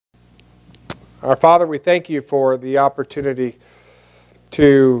Our Father, we thank you for the opportunity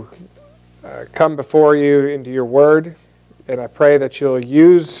to come before you into your word, and I pray that you'll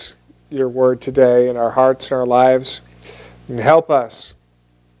use your word today in our hearts and our lives, and help us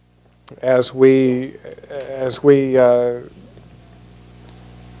as we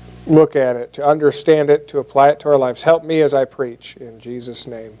look at it, to understand it, to apply it to our lives. Help me as I preach, in Jesus'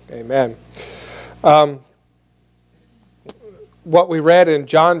 name, amen. What we read in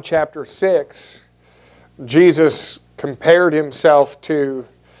John chapter 6, Jesus compared himself to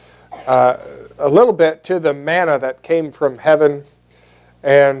a little bit to the manna that came from heaven.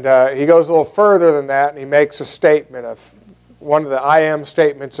 And he goes a little further than that, and he makes a statement of one of the I am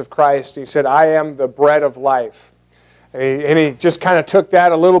statements of Christ. He said, I am the bread of life. And he just kind of took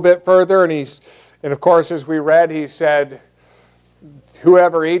that a little bit further, and of course, as we read, he said,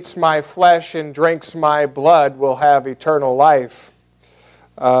 whoever eats my flesh and drinks my blood will have eternal life.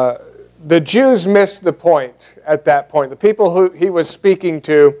 The Jews missed the point at that point. The people who he was speaking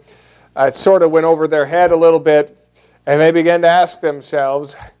to, it sort of went over their head a little bit, and they began to ask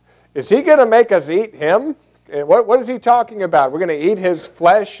themselves, is he going to make us eat him? What is he talking about? We're going to eat his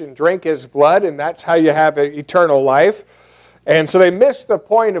flesh and drink his blood, and that's how you have eternal life. And so they missed the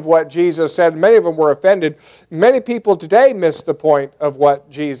point of what Jesus said. Many of them were offended. Many people today miss the point of what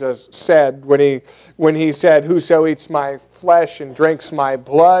Jesus said when he said, whoso eats my flesh and drinks my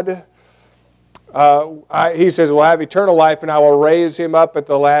blood, he says, will have eternal life, and I will raise him up at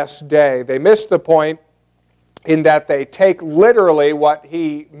the last day. They missed the point in that they take literally what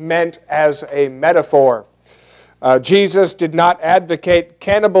he meant as a metaphor. Jesus did not advocate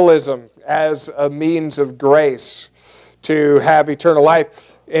cannibalism as a means of grace to have eternal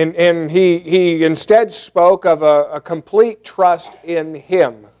life. And he instead spoke of a complete trust in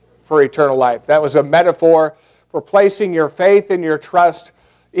him for eternal life. That was a metaphor for placing your faith and your trust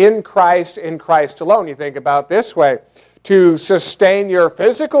in Christ alone. You think about it this way. To sustain your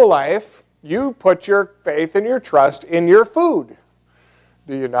physical life, you put your faith and your trust in your food.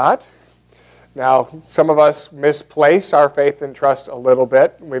 Do you not? Now, some of us misplace our faith and trust a little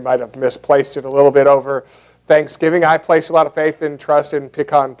bit. We might have misplaced it a little bit over Thanksgiving. I place a lot of faith and trust in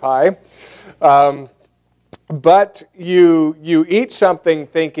pecan pie. But you eat something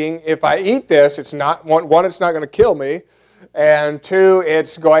thinking, if I eat this, it's not one, it's not going to kill me, and two,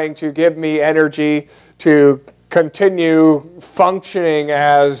 it's going to give me energy to continue functioning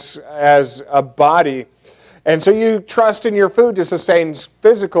as a body. And so you trust in your food to sustain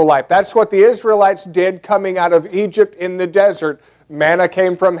physical life. That's what the Israelites did coming out of Egypt in the desert. Manna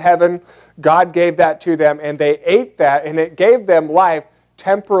came from heaven. God gave that to them, and they ate that, and it gave them life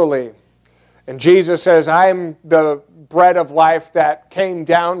temporally. And Jesus says, I'm the bread of life that came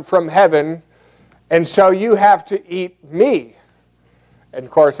down from heaven, and so you have to eat me. And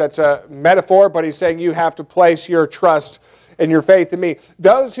of course, that's a metaphor, but he's saying you have to place your trust and your faith in me.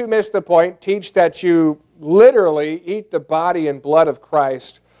 Those who miss the point teach that you literally eat the body and blood of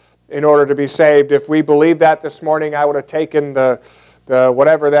Christ in order to be saved. If we believe that this morning, I would have taken the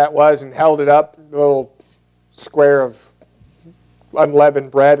whatever that was and held it up, the little square of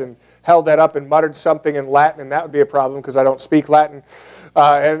unleavened bread, and held that up and muttered something in Latin, and that would be a problem because I don't speak Latin,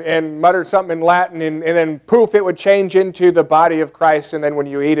 and muttered something in Latin, and then poof, it would change into the body of Christ, and then when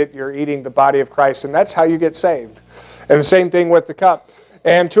you eat it, you're eating the body of Christ, and that's how you get saved. And the same thing with the cup.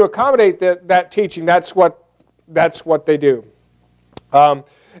 And to accommodate that teaching, that's what they do.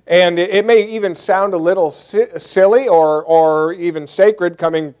 And it may even sound a little silly or even sacred,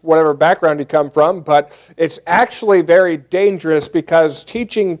 coming whatever background you come from, but it's actually very dangerous, because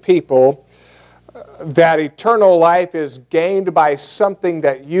teaching people that eternal life is gained by something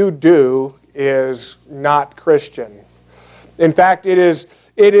that you do is not Christian. In fact, it is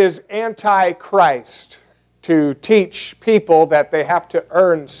anti-Christ to teach people that they have to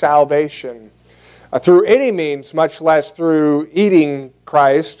earn salvation through any means, much less through eating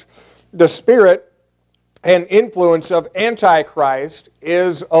Christ. The spirit and influence of Antichrist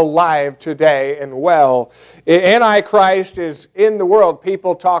is alive today and well. Antichrist is in the world.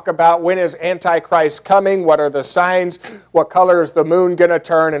 People talk about, when is Antichrist coming? What are the signs? What color is the moon going to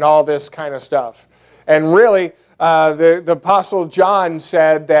turn? And all this kind of stuff. And really, the Apostle John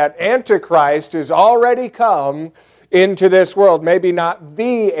said that Antichrist has already come into this world. Maybe not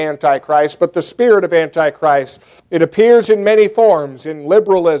the Antichrist, but the spirit of Antichrist. It appears in many forms: in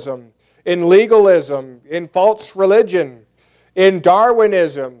liberalism, in legalism, in false religion, in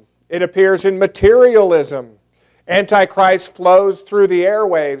Darwinism. It appears in materialism. Antichrist flows through the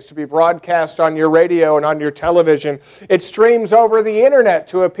airwaves to be broadcast on your radio and on your television. It streams over the internet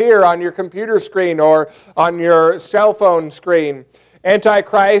to appear on your computer screen or on your cell phone screen.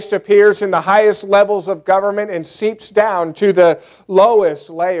 Antichrist appears in the highest levels of government and seeps down to the lowest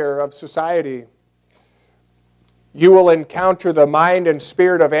layer of society. You will encounter the mind and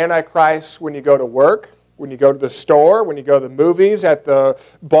spirit of Antichrist when you go to work, when you go to the store, when you go to the movies, at the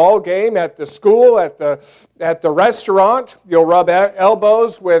ball game, at the school, at the restaurant. You'll rub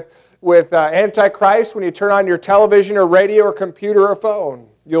elbows with Antichrist when you turn on your television or radio or computer or phone.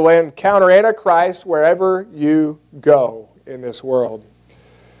 You'll encounter Antichrist wherever you go in this world.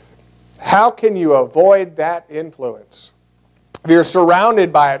 How can you avoid that influence? If you're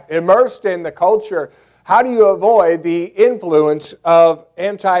surrounded by it, immersed in the culture, how do you avoid the influence of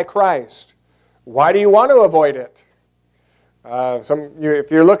Antichrist? Why do you want to avoid it?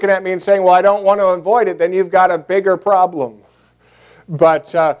 If you're looking at me and saying, well, I don't want to avoid it, then you've got a bigger problem.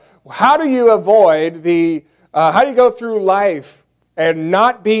 But how do you avoid how do you go through life and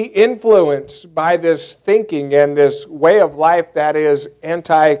not be influenced by this thinking and this way of life that is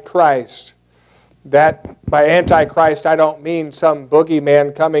Antichrist? That by Antichrist, I don't mean some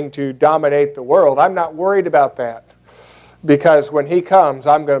boogeyman coming to dominate the world. I'm not worried about that, because when he comes,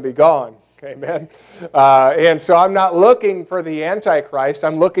 I'm going to be gone. Amen. And so I'm not looking for the Antichrist.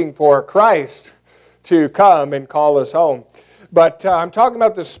 I'm looking for Christ to come and call us home. But I'm talking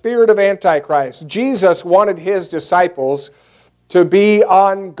about the spirit of Antichrist. Jesus wanted his disciples to be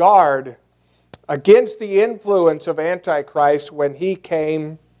on guard against the influence of Antichrist when he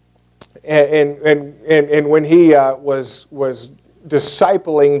came and when he was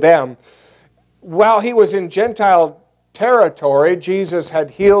discipling them. While he was in Gentile territory, Jesus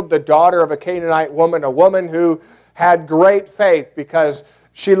had healed the daughter of a Canaanite woman, a woman who had great faith because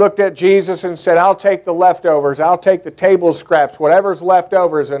she looked at Jesus and said, I'll take the leftovers, I'll take the table scraps, whatever's left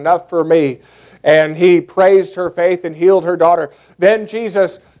over is enough for me. And he praised her faith and healed her daughter. Then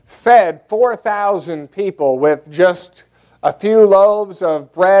Jesus fed 4,000 people with just a few loaves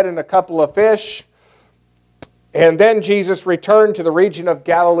of bread and a couple of fish. And then Jesus returned to the region of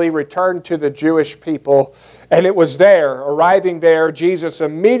Galilee, returned to the Jewish people. And it was there, arriving there, Jesus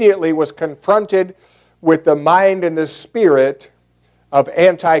immediately was confronted with the mind and the spirit of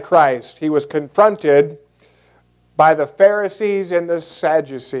Antichrist. He was confronted by the Pharisees and the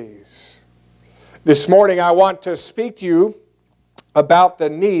Sadducees. This morning I want to speak to you about the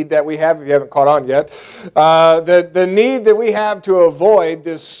need that we have, if you haven't caught on yet, the need that we have to avoid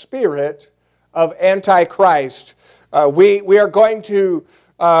this spirit of Antichrist. We are going to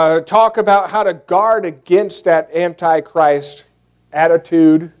talk about how to guard against that Antichrist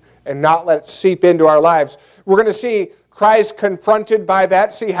attitude and not let it seep into our lives. We're going to see Christ confronted by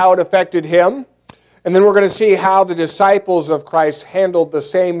that, see how it affected him. And then we're going to see how the disciples of Christ handled the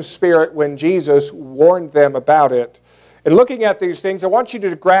same spirit when Jesus warned them about it. And looking at these things, I want you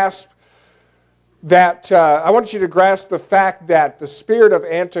to grasp that, I want you to grasp the fact that the spirit of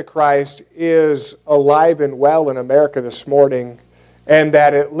Antichrist is alive and well in America this morning, and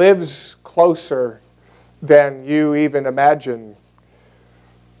that it lives closer than you even imagine.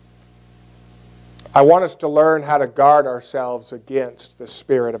 I want us to learn how to guard ourselves against the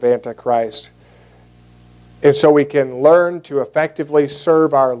spirit of Antichrist. And so we can learn to effectively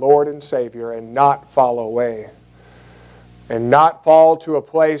serve our Lord and Savior and not fall away. And not fall to a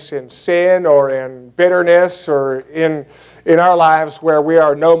place in sin or in bitterness or in our lives where we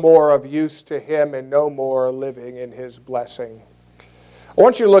are no more of use to Him and no more living in His blessing. I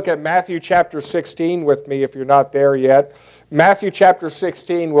want you to look at Matthew chapter 16 with me if you're not there yet. Matthew chapter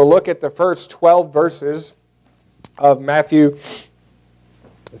 16, we'll look at the first 12 verses of Matthew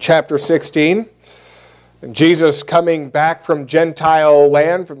chapter 16. And Jesus coming back from Gentile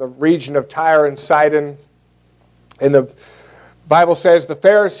land, from the region of Tyre and Sidon. And the Bible says the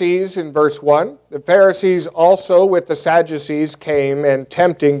Pharisees, in verse 1, the Pharisees also with the Sadducees came and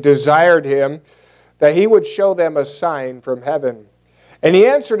tempting desired him that he would show them a sign from heaven. And he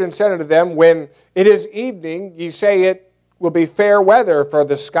answered and said unto them, when it is evening, ye say it will be fair weather, for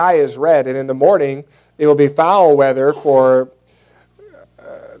the sky is red, and in the morning it will be foul weather, it'll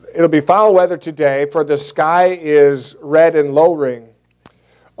be foul weather today, for the sky is red and lowering.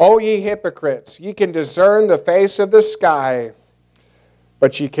 O ye hypocrites, ye can discern the face of the sky,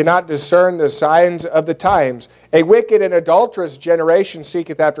 but ye cannot discern the signs of the times. A wicked and adulterous generation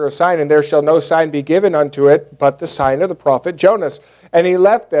seeketh after a sign, and there shall no sign be given unto it, but the sign of the prophet Jonas. And he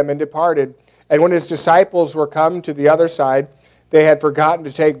left them and departed. And when his disciples were come to the other side, they had forgotten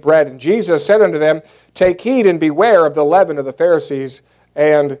to take bread. And Jesus said unto them, take heed and beware of the leaven of the Pharisees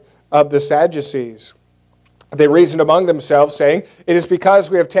and of the Sadducees. They reasoned among themselves, saying, it is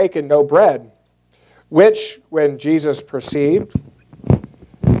because we have taken no bread. Which, when Jesus perceived,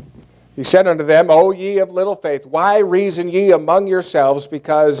 He said unto them, O ye of little faith, why reason ye among yourselves,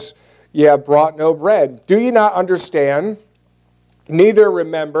 because ye have brought no bread? Do ye not understand, neither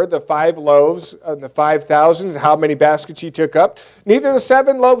remember the 5 loaves and the 5,000, how many baskets ye took up, neither the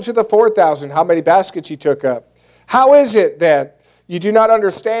 7 loaves of the 4,000, how many baskets ye took up? How is it that you do not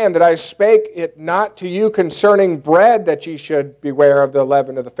understand that I spake it not to you concerning bread, that ye should beware of the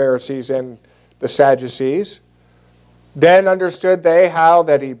leaven of the Pharisees and the Sadducees? Then understood they how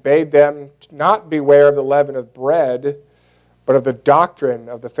that he bade them not beware of the leaven of bread, but of the doctrine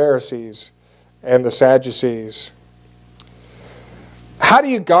of the Pharisees and the Sadducees. How do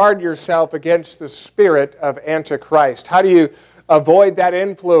you guard yourself against the spirit of Antichrist? How do you avoid that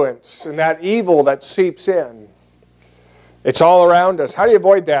influence and that evil that seeps in? It's all around us. How do you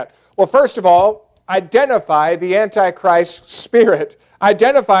avoid that? Well, first of all, identify the Antichrist spirit.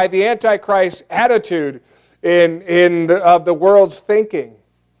 Identify the Antichrist attitude of the world's thinking.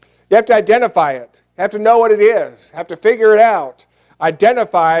 You have to identify it. You have to know what it is. You have to figure it out.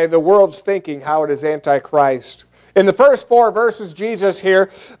 Identify the world's thinking, how it is Antichrist. In the first 4 verses, Jesus here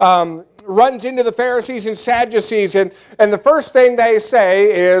runs into the Pharisees and Sadducees, and the first thing they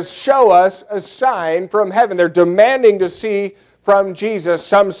say is, show us a sign from heaven. They're demanding to see from Jesus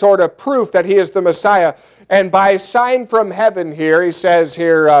some sort of proof that he is the Messiah. And by sign from heaven here, he says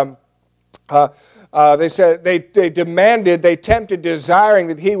here, they said they demanded, they tempted, desiring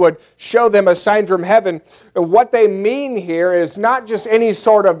that he would show them a sign from heaven. And what they mean here is not just any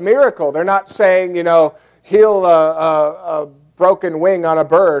sort of miracle. They're not saying, heal a broken wing on a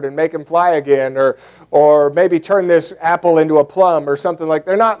bird and make him fly again, or maybe turn this apple into a plum or something like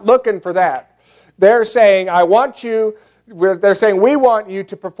that. They're not looking for that. They're saying, we want you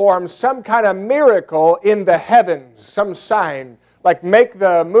to perform some kind of miracle in the heavens, some sign, like make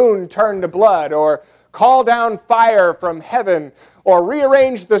the moon turn to blood, or call down fire from heaven, or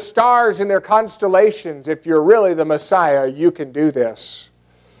rearrange the stars in their constellations. If you're really the Messiah, you can do this.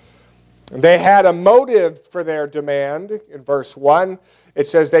 And they had a motive for their demand. In verse 1, it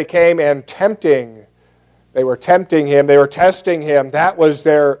says they came and tempting. They were tempting him. They were testing him. That was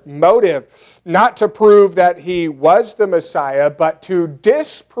their motive. Not to prove that he was the Messiah, but to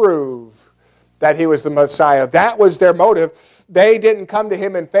disprove that he was the Messiah. That was their motive. They didn't come to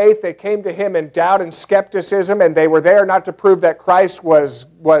him in faith. They came to him in doubt and skepticism, and they were there not to prove that Christ was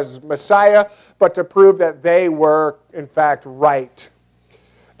Messiah, but to prove that they were, in fact, right.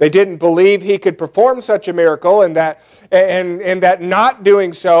 They didn't believe he could perform such a miracle, and that not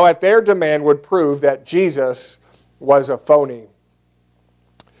doing so at their demand would prove that Jesus was a phony.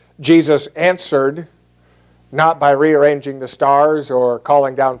 Jesus answered not by rearranging the stars or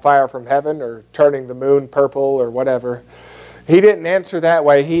calling down fire from heaven or turning the moon purple or whatever. He didn't answer that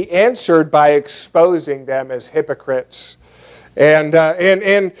way. He answered by exposing them as hypocrites.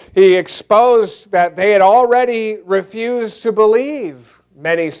 And he exposed that they had already refused to believe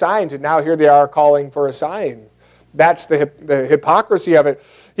many signs, and now here they are calling for a sign. That's the hypocrisy of it.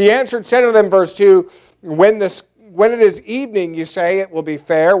 He answered, said to them, verse 2, when it is evening, you say it will be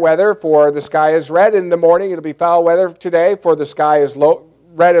fair weather, for the sky is red. In the morning it will be foul weather today, for the sky is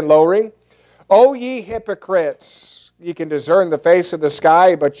red and lowering. O ye hypocrites, ye can discern the face of the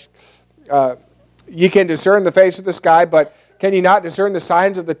sky, but can ye not discern the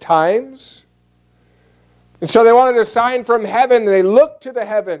signs of the times? And so they wanted a sign from heaven, and they looked to the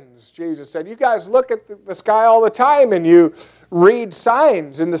heavens. Jesus said, you guys look at the sky all the time, and you read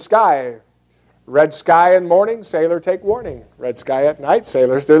signs in the sky. Red sky in morning, sailor take warning. Red sky at night,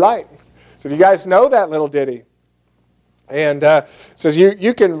 sailors delight. So you guys know that little ditty. And it says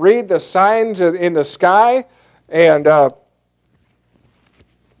you can read the signs in the sky, but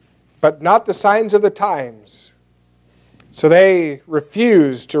not the signs of the times. So they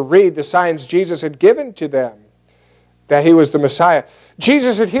refused to read the signs Jesus had given to them, that he was the Messiah.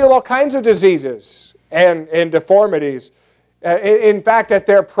 Jesus had healed all kinds of diseases and deformities. In fact, at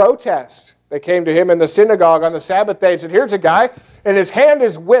their protest, they came to him in the synagogue on the Sabbath day and said, here's a guy, and his hand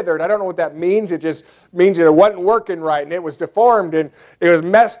is withered. I don't know what that means. It just means that it wasn't working right, and it was deformed, and it was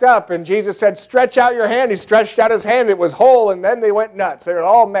messed up. And Jesus said, stretch out your hand. He stretched out his hand. It was whole, and then they went nuts. They were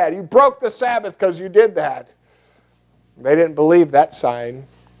all mad. You broke the Sabbath because you did that. They didn't believe that sign.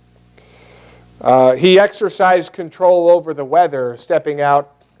 He exercised control over the weather, stepping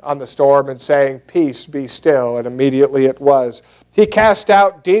out on the storm and saying, peace, be still, and immediately it was. He cast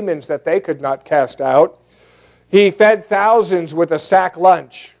out demons that they could not cast out. He fed thousands with a sack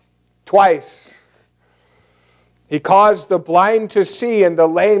lunch, twice. He caused the blind to see and the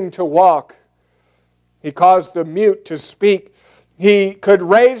lame to walk. He caused the mute to speak. He could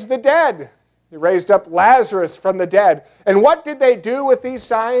raise the dead. He raised up Lazarus from the dead. And what did they do with these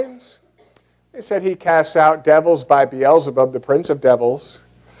signs? They said he casts out devils by Beelzebub, the prince of devils.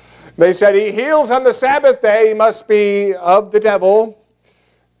 They said he heals on the Sabbath day. He must be of the devil.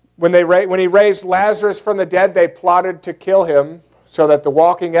 When he raised Lazarus from the dead, they plotted to kill him so that the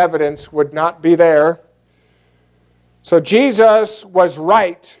walking evidence would not be there. So Jesus was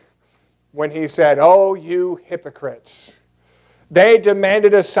right when he said, "Oh, you hypocrites." They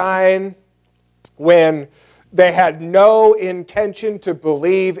demanded a sign when they had no intention to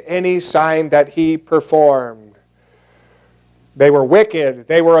believe any sign that he performed. They were wicked.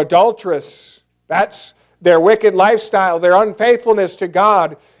 They were adulterous. That's their wicked lifestyle, their unfaithfulness to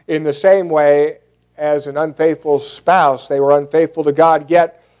God, in the same way as an unfaithful spouse. They were unfaithful to God,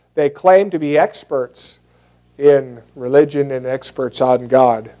 yet they claimed to be experts in religion and experts on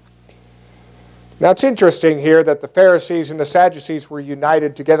God. Now it's interesting here that the Pharisees and the Sadducees were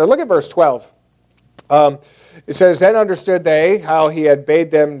united together. Look at verse 12. It says, "Then understood they how he had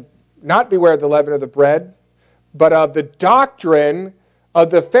bade them not beware of the leaven of the bread, but of the doctrine of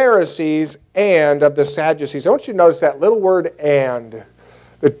the Pharisees and of the Sadducees." I want you to notice that little word "and."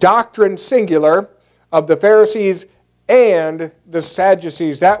 The doctrine, singular, of the Pharisees and the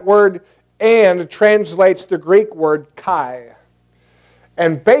Sadducees. That word "and" translates the Greek word "kai."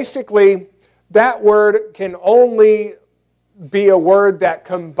 And basically, that word can only be a word that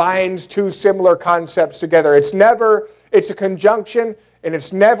combines two similar concepts together. It's a conjunction, and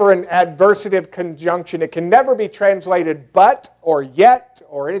it's never an adversative conjunction. It can never be translated "but" or "yet"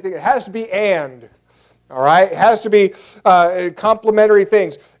 or anything. It has to be "and." All right? It has to be complementary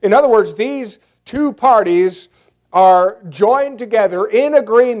things. In other words, these two parties are joined together in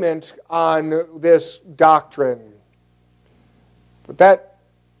agreement on this doctrine. But that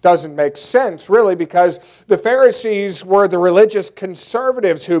doesn't make sense, really, because the Pharisees were the religious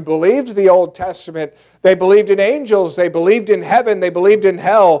conservatives who believed the Old Testament. They believed in angels. They believed in heaven. They believed in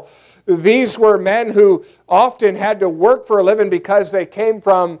hell. These were men who often had to work for a living because they came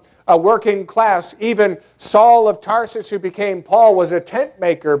from a working class. Even Saul of Tarsus, who became Paul, was a tent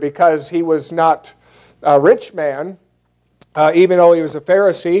maker because he was not a rich man, even though he was a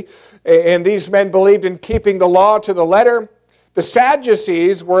Pharisee. And these men believed in keeping the law to the letter. The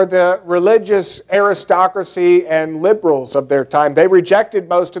Sadducees were the religious aristocracy and liberals of their time. They rejected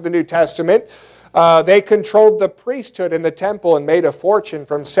most of the New Testament. They controlled the priesthood in the temple and made a fortune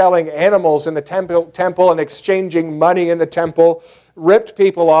from selling animals in the temple and exchanging money in the temple, ripped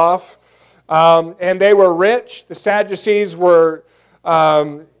people off. And they were rich. The Sadducees were,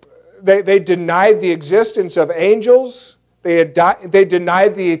 they denied the existence of angels. They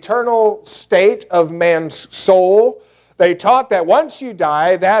denied the eternal state of man's soul. They taught that once you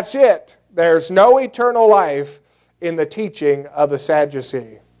die, that's it. There's no eternal life in the teaching of the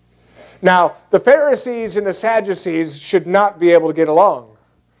Sadducee. Now, the Pharisees and the Sadducees should not be able to get along.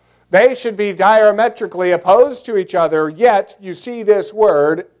 They should be diametrically opposed to each other, yet you see this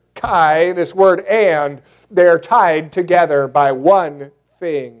word, kai, this word "and," they're tied together by one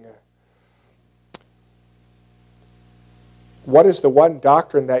thing. What is the one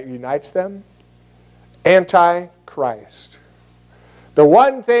doctrine that unites them? Antichrist. The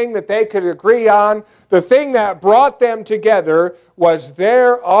one thing that they could agree on, the thing that brought them together, was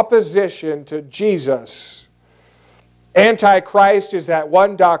their opposition to Jesus. Antichrist is that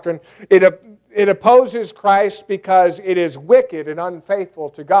one doctrine. It opposes Christ because it is wicked and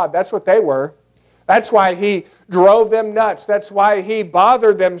unfaithful to God. That's what they were. That's why he drove them nuts. That's why he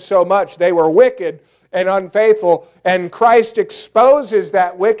bothered them so much. They were wicked and unfaithful, and Christ exposes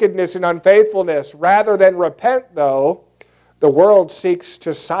that wickedness and unfaithfulness. Rather than repent, though, the world seeks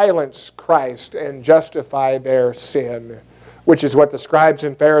to silence Christ and justify their sin, which is what the scribes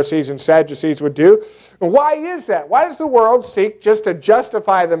and Pharisees and Sadducees would do. And why is that? Why does the world seek just to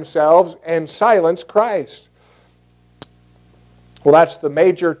justify themselves and silence Christ? Well, that's the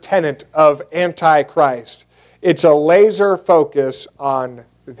major tenet of Antichrist. It's a laser focus on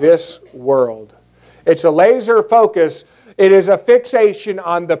this world. It's a laser focus. It is a fixation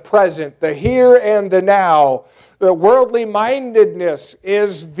on the present, the here and the now. The worldly mindedness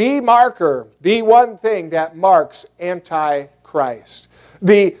is the marker, the one thing that marks Antichrist.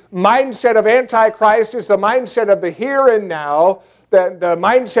 The mindset of Antichrist is the mindset of the here and now, the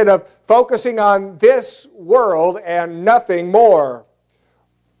mindset of focusing on this world and nothing more.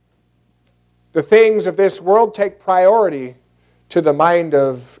 The things of this world take priority to the mind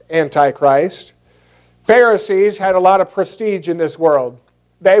of Antichrist. Pharisees had a lot of prestige in this world.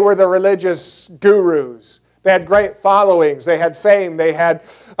 They were the religious gurus. They had great followings. They had fame. They had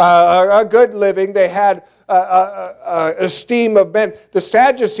a good living. They had esteem of men. The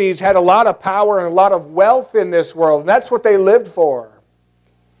Sadducees had a lot of power and a lot of wealth in this world, and that's what they lived for.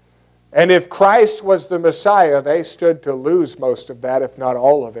 And if Christ was the Messiah, they stood to lose most of that, if not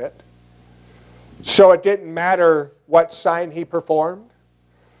all of it. So it didn't matter what sign he performed.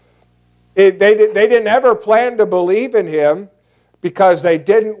 They didn't ever plan to believe in him because they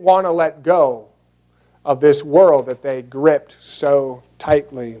didn't want to let go of this world that they gripped so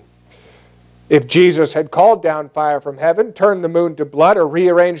tightly. If Jesus had called down fire from heaven, turned the moon to blood, or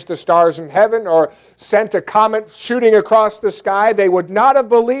rearranged the stars in heaven, or sent a comet shooting across the sky, they would not have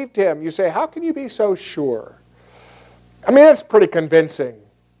believed him. You say, how can you be so sure? I mean, that's pretty convincing.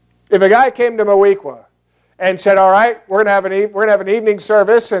 If a guy came to Mowequa and said, all right, we're going to have an evening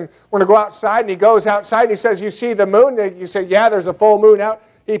service, and we're going to go outside, and he goes outside, and he says, you see the moon? You say, yeah, there's a full moon out.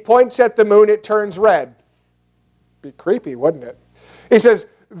 He points at the moon, it turns red. Be creepy, wouldn't it? He says,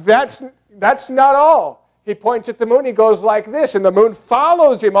 that's not all. He points at the moon, he goes like this, and the moon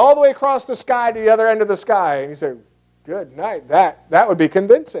follows him all the way across the sky to the other end of the sky. And you say, good night, that would be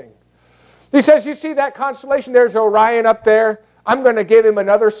convincing. He says, you see that constellation? There's Orion up there. I'm going to give him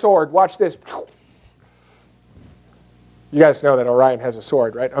another sword. Watch this. You guys know that Orion has a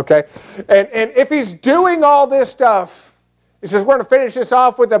sword, right? Okay. And if he's doing all this stuff, he says, we're going to finish this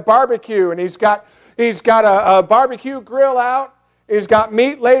off with a barbecue. And he's got a barbecue grill out. He's got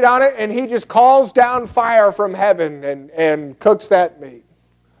meat laid on it, and he just calls down fire from heaven and cooks that meat.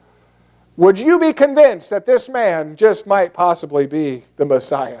 Would you be convinced that this man just might possibly be the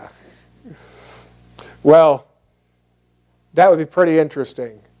Messiah? Well, that would be pretty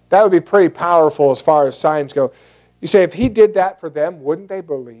interesting. That would be pretty powerful as far as signs go. You say, if he did that for them, wouldn't they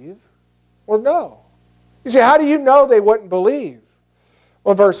believe? Well, no. You say, how do you know they wouldn't believe?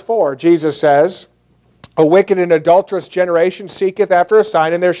 Well, verse 4, Jesus says, a wicked and adulterous generation seeketh after a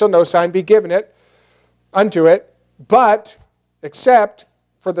sign, and there shall no sign be given it unto it, but except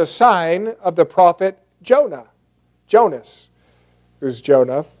for the sign of the prophet Jonas, who's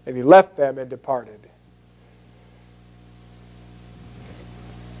Jonah, and he left them and departed.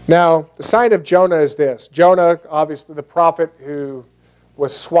 Now, the sign of Jonah is this. Jonah, obviously the prophet who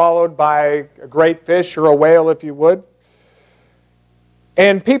was swallowed by a great fish, or a whale if you would.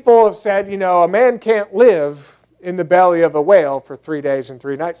 And people have said, you know, a man can't live in the belly of a whale for 3 days and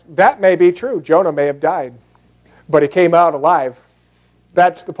 3 nights. That may be true. Jonah may have died, but he came out alive.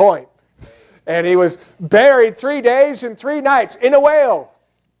 That's the point. And he was buried 3 days and 3 nights in a whale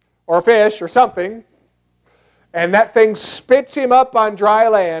or a fish or something. And that thing spits him up on dry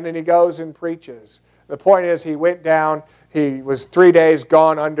land, and he goes and preaches. The point is, he went down, he was 3 days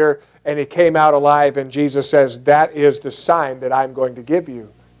gone under, and he came out alive, and Jesus says, that is the sign that I'm going to give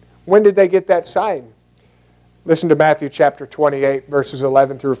you. When did they get that sign? Listen to Matthew chapter 28, verses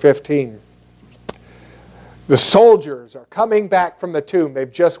 11 through 15. The soldiers are coming back from the tomb.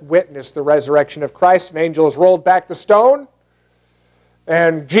 They've just witnessed the resurrection of Christ. An angel has rolled back the stone,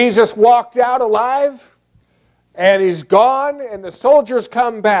 and Jesus walked out alive, and he's gone, and the soldiers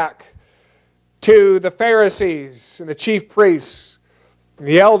come back to the Pharisees and the chief priests and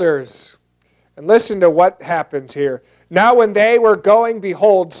the elders. And listen to what happens here. Now when they were going,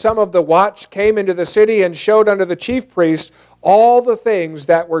 behold, some of the watch came into the city and showed unto the chief priests all the things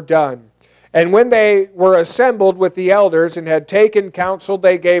that were done. And when they were assembled with the elders and had taken counsel,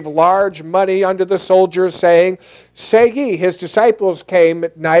 they gave large money unto the soldiers, saying, say ye, his disciples came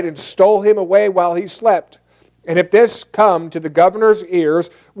at night and stole him away while he slept. And if this come to the governor's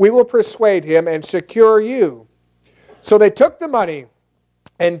ears, we will persuade him and secure you. So they took the money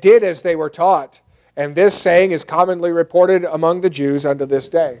and did as they were taught. And this saying is commonly reported among the Jews unto this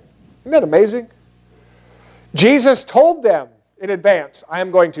day. Isn't that amazing? Jesus told them in advance, I am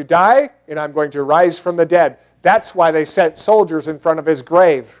going to die and I'm going to rise from the dead. That's why they sent soldiers in front of his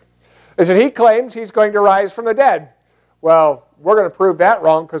grave. They said, he claims he's going to rise from the dead. Well, we're going to prove that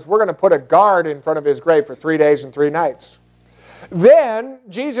wrong because we're going to put a guard in front of his grave for 3 days and 3 nights. Then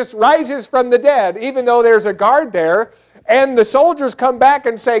Jesus rises from the dead, even though there's a guard there, and the soldiers come back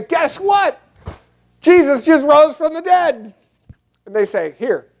and say, guess what? Jesus just rose from the dead. And they say,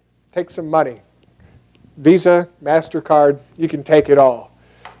 here, take some money. Visa, MasterCard, you can take it all.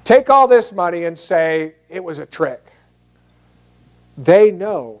 Take all this money and say it was a trick. They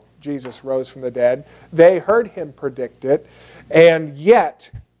know Jesus rose from the dead. They heard him predict it, and yet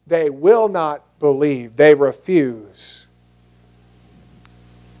they will not believe. They refuse.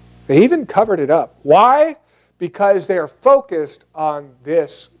 They even covered it up. Why? Because they are focused on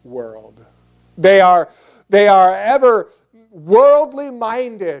this world. They are ever worldly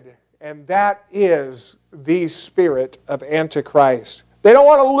minded, and that is the spirit of Antichrist. They don't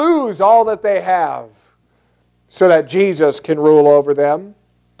want to lose all that they have so that Jesus can rule over them.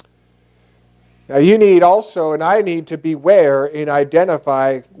 Now you need also, and I need to beware and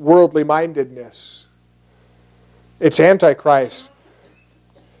identify worldly mindedness. It's Antichrist.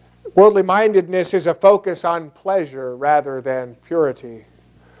 Worldly mindedness is a focus on pleasure rather than purity.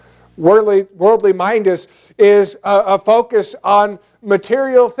 Worldly mindedness is a focus on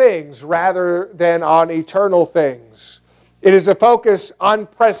material things rather than on eternal things. It is a focus on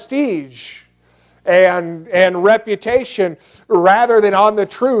prestige and reputation rather than on the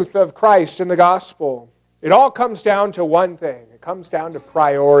truth of Christ and the gospel. It all comes down to one thing. It comes down to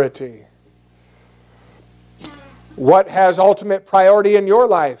priority. What has ultimate priority in your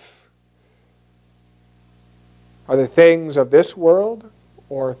life? Are the things of this world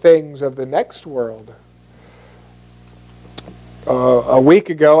or things of the next world? A week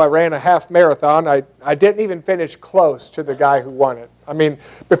ago, I ran a half marathon. I didn't even finish close to the guy who won it. I mean,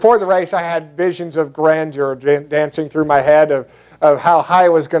 before the race, I had visions of grandeur dancing through my head of how high I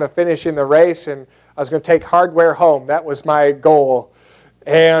was going to finish in the race, and I was going to take hardware home. That was my goal.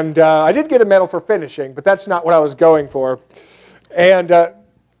 And I did get a medal for finishing, but that's not what I was going for. And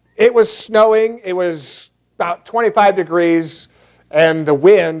it was snowing. It was about 25 degrees. And the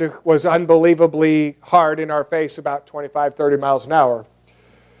wind was unbelievably hard in our face, about 25, 30 miles an hour.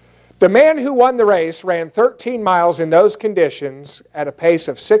 The man who won the race ran 13 miles in those conditions at a pace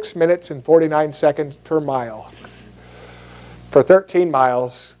of 6 minutes and 49 seconds per mile. For 13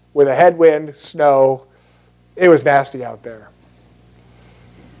 miles, with a headwind, snow, it was nasty out there.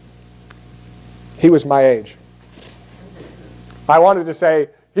 He was my age. I wanted to say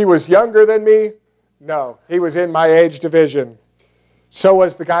he was younger than me. No, he was in my age division. So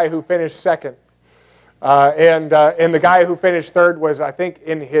was the guy who finished second. And the guy who finished third was, I think,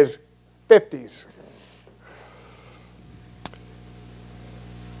 in his 50s.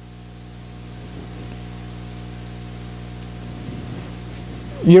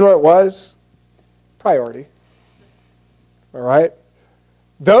 You know what it was? Priority. All right?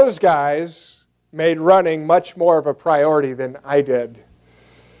 Those guys made running much more of a priority than I did.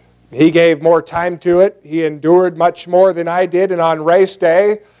 He gave more time to it. He endured much more than I did. And on race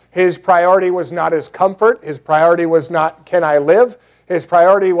day, his priority was not his comfort. His priority was not, can I live? His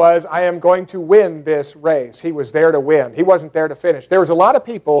priority was, I am going to win this race. He was there to win. He wasn't there to finish. There was a lot of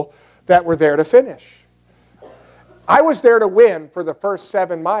people that were there to finish. I was there to win for the first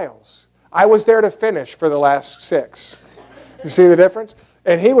 7 miles. I was there to finish for the last 6. You see the difference?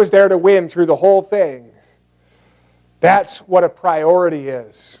 And he was there to win through the whole thing. That's what a priority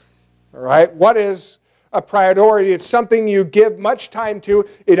is. All right? What is a priority? It's something you give much time to.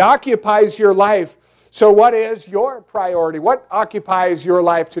 It occupies your life. So what is your priority? What occupies your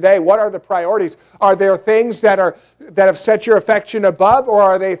life today? What are the priorities? Are there things that have set your affection above, or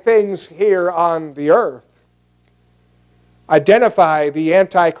are they things here on the earth? Identify the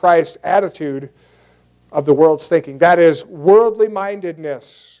Antichrist attitude of the world's thinking. That is worldly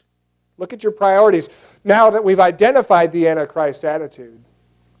mindedness. Look at your priorities. Now that we've identified the Antichrist attitude,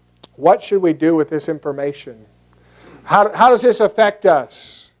 what should we do with this information? How does this affect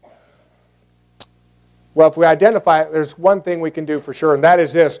us? Well, if we identify it, there's one thing we can do for sure, and that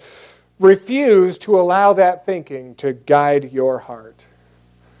is this. Refuse to allow that thinking to guide your heart.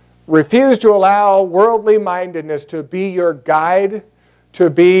 Refuse to allow worldly mindedness to be your guide, to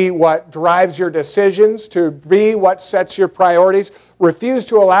be what drives your decisions, to be what sets your priorities. Refuse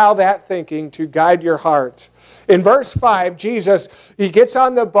to allow that thinking to guide your heart. In verse 5, Jesus, he gets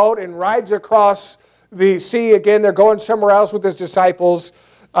on the boat and rides across the sea again. They're going somewhere else with his disciples.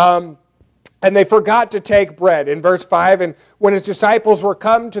 And they forgot to take bread. In verse 5, and when his disciples were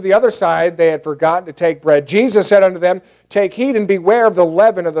come to the other side, they had forgotten to take bread. Jesus said unto them, take heed and beware of the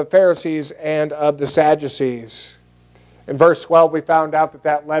leaven of the Pharisees and of the Sadducees. In verse 12, we found out that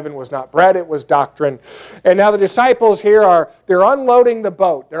that leaven was not bread, it was doctrine. And now the disciples here they're unloading the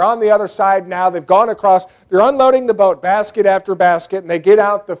boat. They're on the other side now. They've gone across. They're unloading the boat, basket after basket, and they get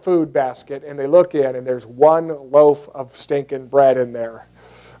out the food basket, and they look in, and there's one loaf of stinking bread in there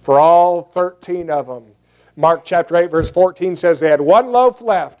for all 13 of them. Mark chapter 8, verse 14 says they had one loaf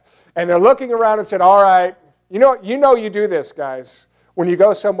left, and they're looking around and said, all right, you know you do this, guys, when you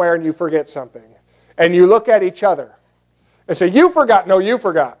go somewhere and you forget something, and you look at each other. And say, you forgot. No, you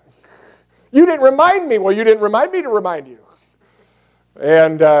forgot. You didn't remind me. Well, you didn't remind me to remind you.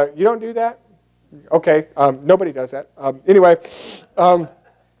 And you don't do that? Okay, nobody does that. Anyway,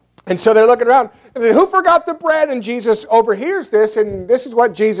 and so they're looking around. And then, who forgot the bread? And Jesus overhears this, and this is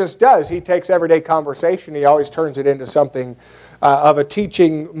what Jesus does. He takes everyday conversation. He always turns it into something of a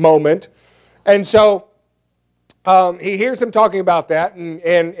teaching moment. And so he hears them talking about that,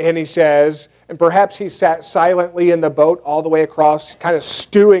 and he says, and perhaps he sat silently in the boat all the way across, kind of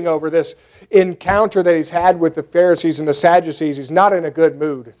stewing over this encounter that he's had with the Pharisees and the Sadducees, he's not in a good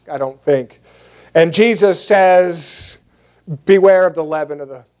mood, I don't think. And Jesus says, beware of the leaven of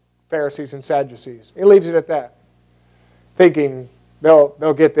the Pharisees and Sadducees. He leaves it at that, thinking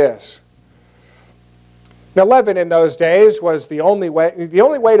they'll get this. Now, leaven in those days was the only way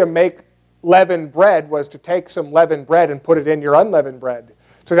to make leavened bread was to take some leavened bread and put it in your unleavened bread.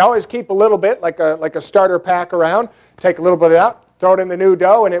 So they always keep a little bit, like a starter pack around, take a little bit out, throw it in the new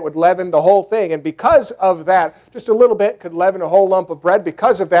dough, and it would leaven the whole thing. And because of that, just a little bit could leaven a whole lump of bread.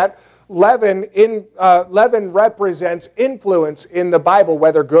 Because of that, leaven represents influence in the Bible,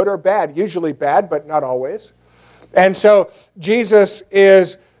 whether good or bad. Usually bad, but not always. And so Jesus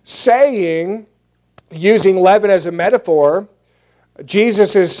is saying, using leaven as a metaphor,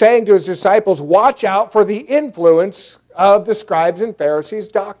 Jesus is saying to his disciples, watch out for the influence of the scribes and Pharisees'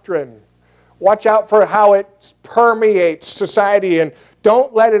 doctrine. Watch out for how it permeates society and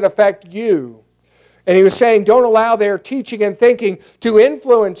don't let it affect you. And he was saying, don't allow their teaching and thinking to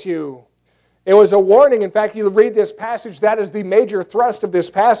influence you. It was a warning. In fact, you read this passage, that is the major thrust of this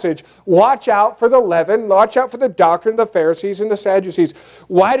passage. Watch out for the leaven, watch out for the doctrine of the Pharisees and the Sadducees.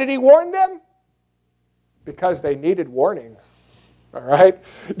 Why did he warn them? Because they needed warning. All right?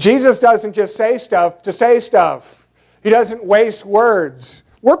 Jesus doesn't just say stuff to say stuff. He doesn't waste words.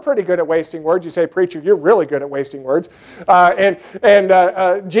 We're pretty good at wasting words. You say, preacher, you're really good at wasting words.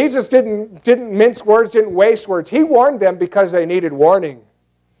 Jesus didn't mince words, didn't waste words. He warned them because they needed warning.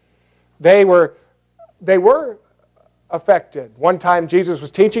 They were affected. One time Jesus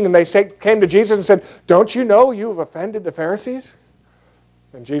was teaching and they came to Jesus and said, don't you know you've offended the Pharisees?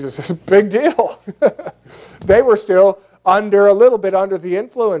 And Jesus said, big deal. They were still a little bit under the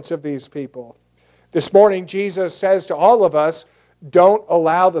influence of these people. This morning, Jesus says to all of us, don't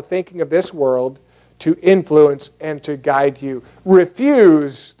allow the thinking of this world to influence and to guide you.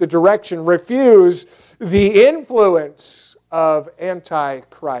 Refuse the direction, refuse the influence of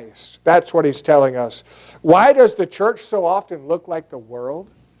Antichrist. That's what he's telling us. Why does the church so often look like the world?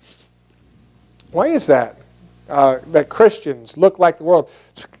 Why is that? That Christians look like the world,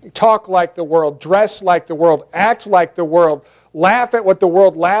 talk like the world, dress like the world, act like the world, laugh at what the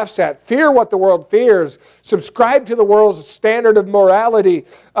world laughs at, fear what the world fears, subscribe to the world's standard of morality,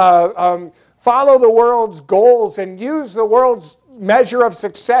 follow the world's goals, and use the world's measure of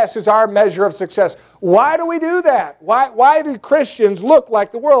success as our measure of success. Why do we do that? Why do Christians look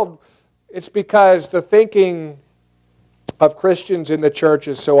like the world? It's because the thinking of Christians in the church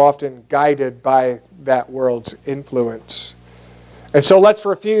is so often guided by that world's influence. And so let's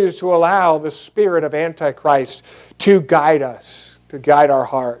refuse to allow the spirit of Antichrist to guide us, to guide our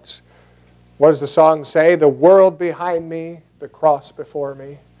hearts. What does the song say? The world behind me, the cross before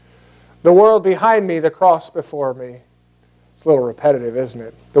me. The world behind me, the cross before me. It's a little repetitive, isn't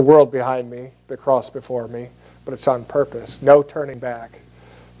it? The world behind me, the cross before me. But it's on purpose. No turning back.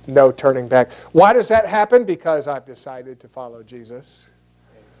 No turning back. Why does that happen? Because I've decided to follow Jesus.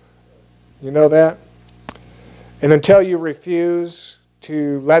 You know that? And until you refuse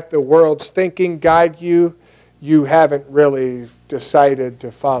to let the world's thinking guide you, you haven't really decided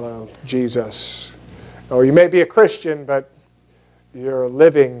to follow Jesus. Or you may be a Christian, but you're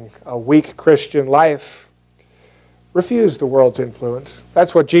living a weak Christian life. Refuse the world's influence.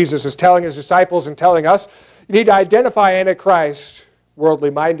 That's what Jesus is telling his disciples and telling us. You need to identify Antichrist. Worldly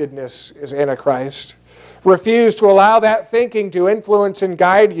mindedness is Antichrist. Refuse to allow that thinking to influence and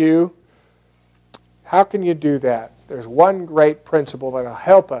guide you. How can you do that? There's one great principle that will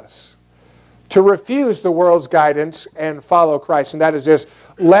help us to refuse the world's guidance and follow Christ, and that is this: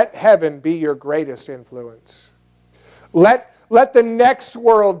 let heaven be your greatest influence. Let the next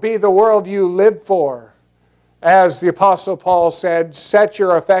world be the world you live for. As the Apostle Paul said, set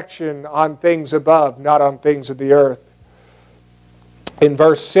your affection on things above, not on things of the earth. In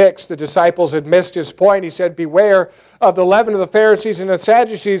verse 6, the disciples had missed his point. He said, beware of the leaven of the Pharisees and the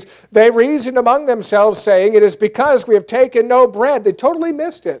Sadducees. They reasoned among themselves, saying, it is because we have taken no bread. They totally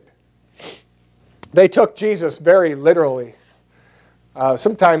missed it. They took Jesus very literally.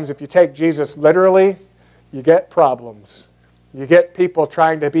 Sometimes if you take Jesus literally, you get problems. You get people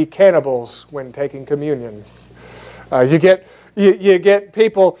trying to be cannibals when taking communion. You get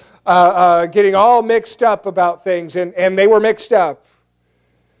people getting all mixed up about things, and they were mixed up.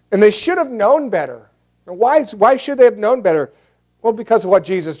 And they should have known better. Why should they have known better? Well, because of what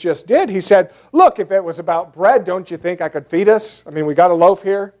Jesus just did. He said, look, if it was about bread, don't you think I could feed us? I mean, we got a loaf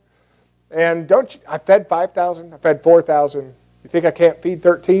here. And I fed 5,000, I fed 4,000. You think I can't feed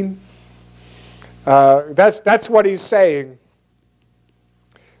 13? That's what he's saying.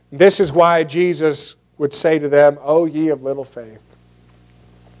 This is why Jesus would say to them, O ye of little faith.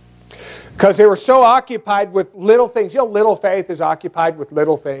 Because they were so occupied with little things. You know, little faith is occupied with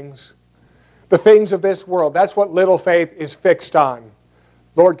little things. The things of this world. That's what little faith is fixed on.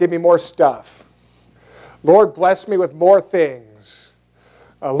 Lord, give me more stuff. Lord, bless me with more things.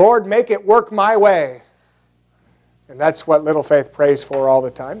 Lord, make it work my way. And that's what little faith prays for all the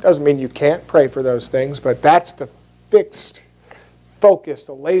time. Doesn't mean you can't pray for those things, but that's the fixed focus,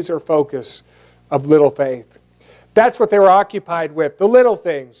 the laser focus of little faith. That's what they were occupied with, the little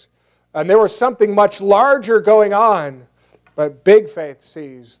things. And there was something much larger going on, but big faith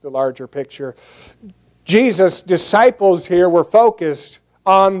sees the larger picture. Jesus' disciples here were focused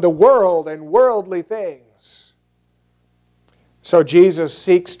on the world and worldly things. So Jesus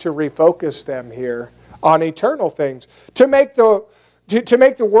seeks to refocus them here on eternal things, to make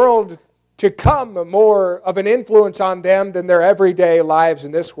the world to come more of an influence on them than their everyday lives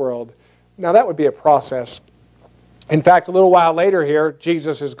in this world. Now that would be a process. In fact, a little while later here,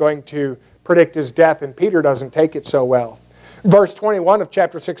 Jesus is going to predict his death, and Peter doesn't take it so well. Verse 21 of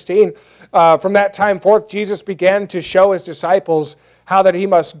chapter 16, from that time forth Jesus began to show his disciples how that he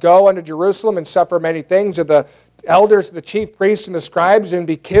must go unto Jerusalem and suffer many things of the elders, the chief priests, and the scribes, and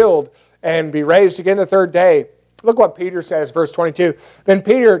be killed, and be raised again the third day. Look what Peter says, verse 22. Then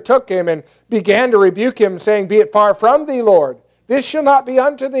Peter took him and began to rebuke him, saying, Be it far from thee, Lord. This shall not be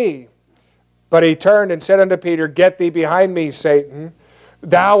unto thee. But he turned and said unto Peter, Get thee behind me, Satan.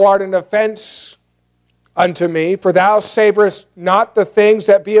 Thou art an offense unto me, for thou savorest not the things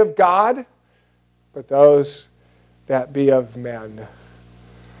that be of God, but those that be of men.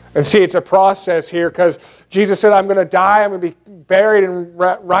 And see, it's a process here, because Jesus said, I'm going to die, I'm going to be buried and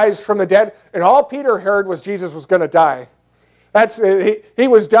rise from the dead. And all Peter heard was Jesus was going to die. He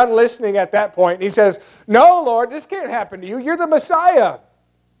was done listening at that point. And he says, No, Lord, this can't happen to you. You're the Messiah.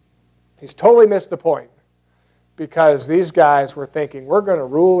 He's totally missed the point, because these guys were thinking, we're going to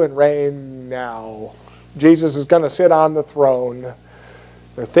rule and reign now. Jesus is going to sit on the throne.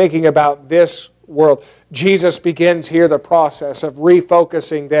 They're thinking about this world. Jesus begins here the process of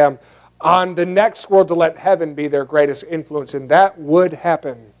refocusing them on the next world to let heaven be their greatest influence, and that would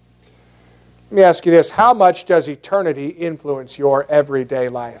happen. Let me ask you this. How much does eternity influence your everyday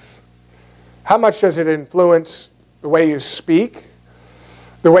life? How much does it influence the way you speak,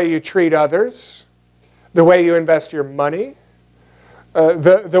 the way you treat others, the way you invest your money,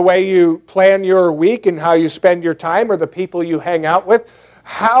 the way you plan your week and how you spend your time, or the people you hang out with?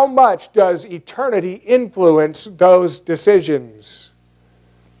 How much does eternity influence those decisions?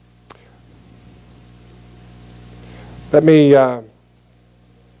 Let me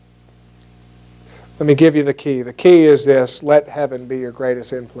give you the key. The key is this: let heaven be your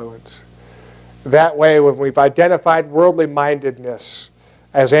greatest influence. That way, when we've identified worldly mindedness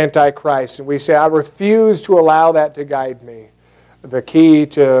as Antichrist, and we say, I refuse to allow that to guide me, the key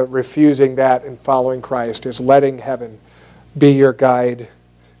to refusing that and following Christ is letting heaven be your guide,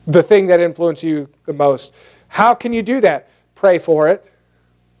 the thing that influences you the most. How can you do that? Pray for it.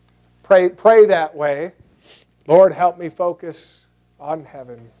 Pray that way. Lord, help me focus on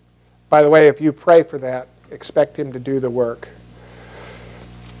heaven. By the way, if you pray for that, expect Him to do the work.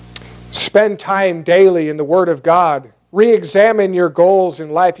 Spend time daily in the Word of God. Re-examine your goals in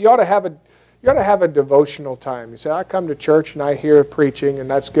life. You ought to have a devotional time. You say, I come to church and I hear preaching and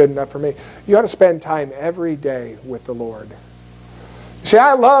that's good enough for me. You ought to spend time every day with the Lord. You say,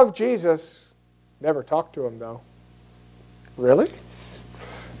 I love Jesus. Never talk to Him though. Really?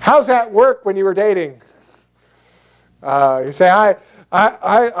 How's that work when you were dating? You say,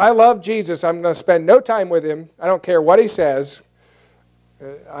 I love Jesus. I'm going to spend no time with Him. I don't care what He says.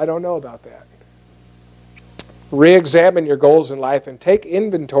 I don't know about that. Re-examine your goals in life and take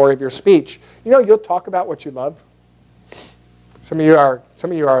inventory of your speech. You know, you'll talk about what you love. Some of you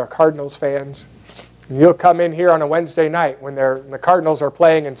are Cardinals fans. And you'll come in here on a Wednesday night when the Cardinals are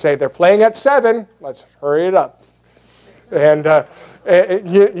playing and say, they're playing at 7. Let's hurry it up. And, I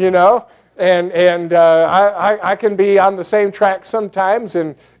can be on the same track sometimes,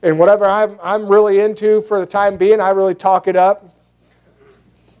 and whatever I'm really into for the time being, I really talk it up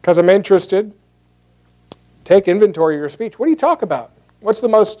because I'm interested. Take inventory of your speech. What do you talk about? What's the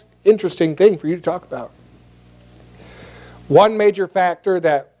most interesting thing for you to talk about? One major factor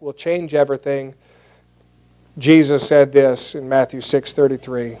that will change everything, Jesus said this in Matthew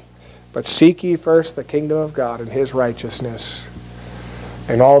 6:33, but seek ye first the kingdom of God and His righteousness,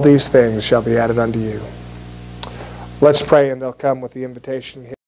 and all these things shall be added unto you. Let's pray, and they'll come with the invitation here.